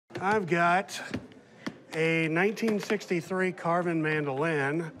I've got a 1963 Carvin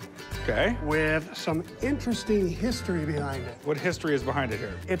mandolin. Okay. With some interesting history behind it. What history is behind it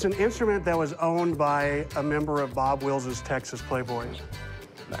here? It's an instrument that was owned by a member of Bob Wills' Texas Playboys.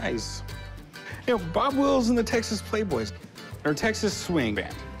 Nice. You know, Bob Wills and the Texas Playboys, or Texas Swing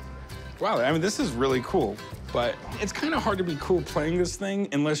Band. Wow, I mean, this is really cool, but it's kind of hard to be cool playing this thing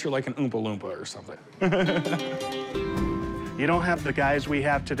unless you're like an Oompa Loompa or something. You don't have the guys we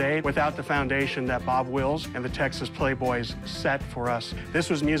have today without the foundation that Bob Wills and the Texas Playboys set for us. This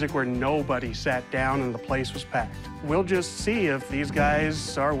was music where nobody sat down and the place was packed. We'll just see if these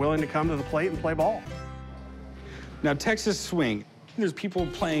guys are willing to come to the plate and play ball. Now, Texas Swing, there's people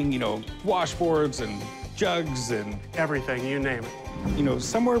playing, you know, washboards and jugs and... everything, you name it. You know,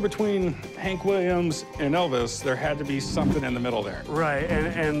 somewhere between Hank Williams and Elvis, there had to be something in the middle there. Right,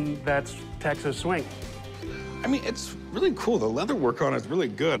 and that's Texas Swing. I mean, it's really cool. The leather work on it is really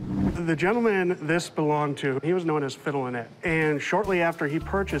good. The gentleman this belonged to, he was known as Fiddlin' It. And shortly after he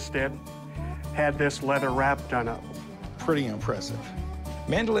purchased it, had this leather wrap done up. Pretty impressive.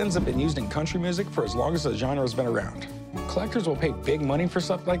 Mandolins have been used in country music for as long as the genre has been around. Collectors will pay big money for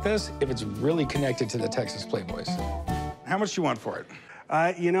stuff like this if it's really connected to the Texas Playboys. How much do you want for it?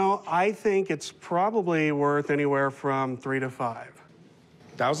 You know, I think it's probably worth anywhere from $3,000 to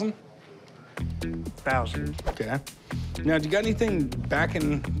 $5,000. 1,000? Okay. Now, do you got anything back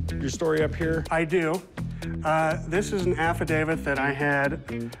in your story up here? I do. This is an affidavit that I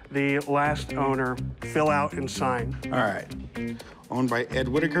had the last owner fill out and sign. All right. Owned by Ed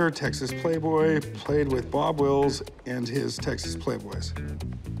Whitaker, Texas Playboy, played with Bob Wills and his Texas Playboys.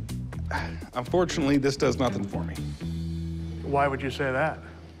 Unfortunately, this does nothing for me. Why would you say that?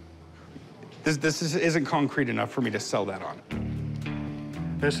 This isn't concrete enough for me to sell that on.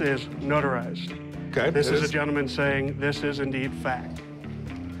 This is notarized. Okay. This is a gentleman saying this is indeed fact.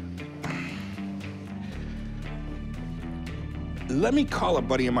 Let me call a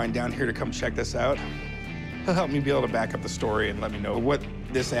buddy of mine down here to come check this out. He'll help me be able to back up the story and let me know what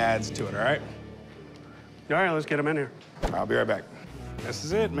this adds to it, all right? All right, let's get him in here. I'll be right back. This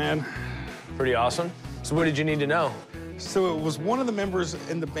is it, man. Pretty awesome. So what did you need to know? So it was one of the members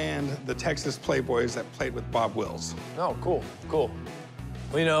in the band, the Texas Playboys, that played with Bob Wills. Oh, cool, cool.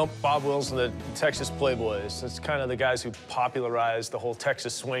 Well, you know, Bob Wills and the Texas Playboys, it's kind of the guys who popularized the whole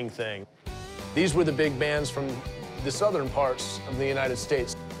Texas swing thing. These were the big bands from the southern parts of the United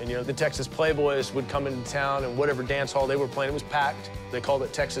States. And, you know, the Texas Playboys would come into town and whatever dance hall they were playing, it was packed. They called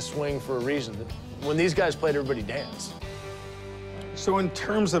it Texas swing for a reason. When these guys played, everybody danced. So in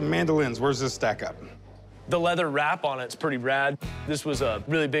terms of mandolins, where's this stack up? The leather wrap on it's pretty rad. This was a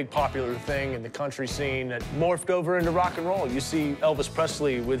really big popular thing in the country scene that morphed over into rock and roll. You see Elvis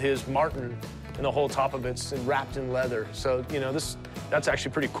Presley with his Martin and the whole top of it's wrapped in leather. So, you know, that's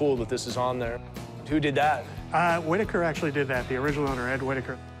actually pretty cool that this is on there. Who did that? Whitaker actually did that, the original owner, Ed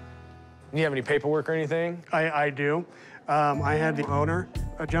Whitaker. You have any paperwork or anything? I do. I had the owner,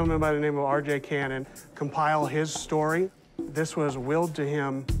 a gentleman by the name of R.J. Cannon, compile his story. This was willed to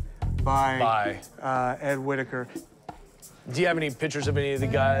him by Ed Whitaker. Do you have any pictures of any of the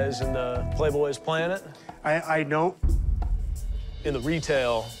guys in the Playboys playing it? I don't. In the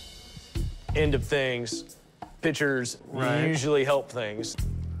retail end of things, pictures usually help things.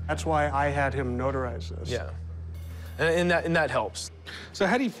 That's why I had him notarize this. Yeah, and that helps. So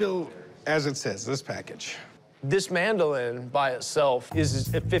how do you feel, as it says, this package? This mandolin by itself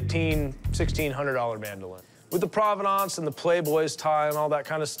is a $1,500, $1,600 mandolin. With the provenance and the Playboys tie and all that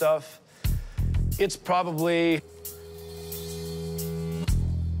kind of stuff, it's probably,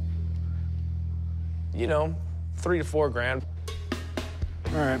 you know, $3 to $4 grand.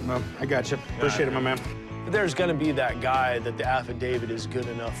 All right, well, I got you. Appreciate it, my man. There's gonna be that guy that the affidavit is good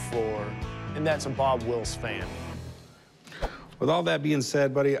enough for, and that's a Bob Wills fan. With all that being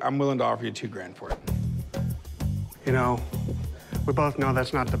said, buddy, I'm willing to offer you $2 grand for it. You know, we both know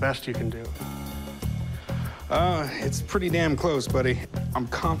that's not the best you can do. It's pretty damn close, buddy. I'm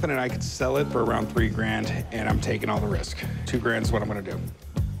confident I could sell it for around $3 grand, and I'm taking all the risk. $2 grand is what I'm gonna do.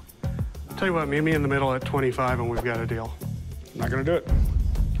 Tell you what, meet me in the middle at 25 and we've got a deal. Not gonna do it.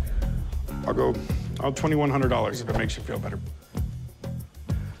 I'll $2,100 if it makes you feel better.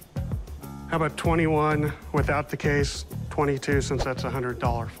 How about 21 without the case, 22 since that's a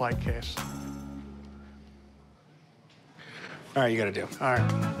 $100 flight case. All right, you got a deal. All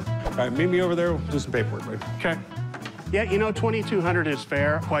right. All right, meet me over there. We'll do some paperwork, buddy. Okay. Yeah, you know, 2,200 is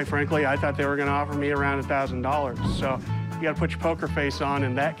fair. Quite frankly, I thought they were gonna offer me around $1,000. So you gotta put your poker face on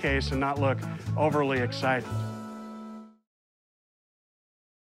in that case and not look overly excited.